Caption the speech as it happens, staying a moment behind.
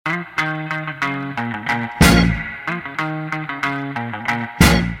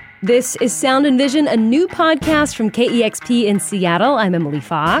This is Sound and Vision, a new podcast from KEXP in Seattle. I'm Emily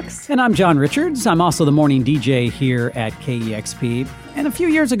Fox. And I'm John Richards. I'm also the morning DJ here at KEXP. And a few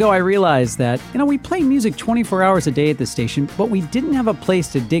years ago, I realized that, we play music 24 hours a day at the station, but we didn't have a place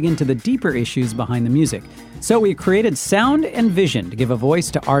to dig into the deeper issues behind the music. So we created Sound and Vision to give a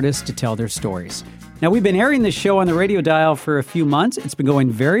voice to artists to tell their stories. Now, we've been airing this show on the radio dial for a few months. It's been going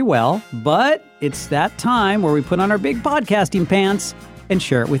very well, but it's that time where we put on our big podcasting pants and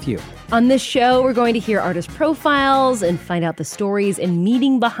share it with you. On this show, we're going to hear artist profiles and find out the stories and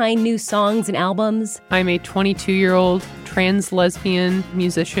meaning behind new songs and albums. I'm a 22-year-old trans lesbian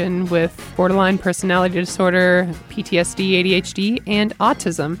musician with borderline personality disorder, PTSD, ADHD, and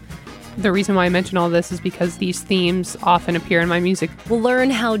autism. The reason why I mention all this is because these themes often appear in my music. We'll learn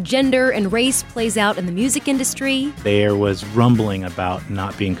how gender and race plays out in the music industry. There was rumbling about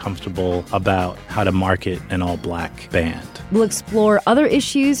not being comfortable about how to market an all-black band. We'll explore other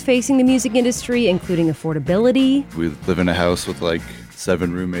issues facing the music industry, including affordability. We live in a house with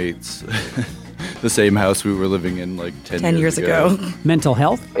 7 roommates. The same house we were living in 10 years ago. Mental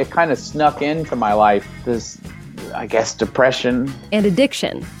health. It kind of snuck into my life, this, depression. And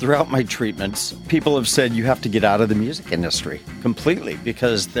addiction. Throughout my treatments, people have said you have to get out of the music industry completely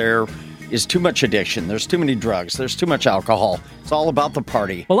because there is too much addiction. There's too many drugs. There's too much alcohol. It's all about the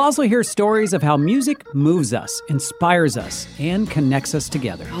party. We'll also hear stories of how music moves us, inspires us, and connects us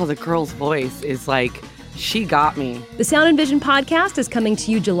together. Oh, the girl's voice is she got me. The Sound and Vision podcast is coming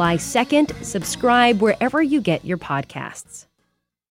to you July 2nd. Subscribe wherever you get your podcasts.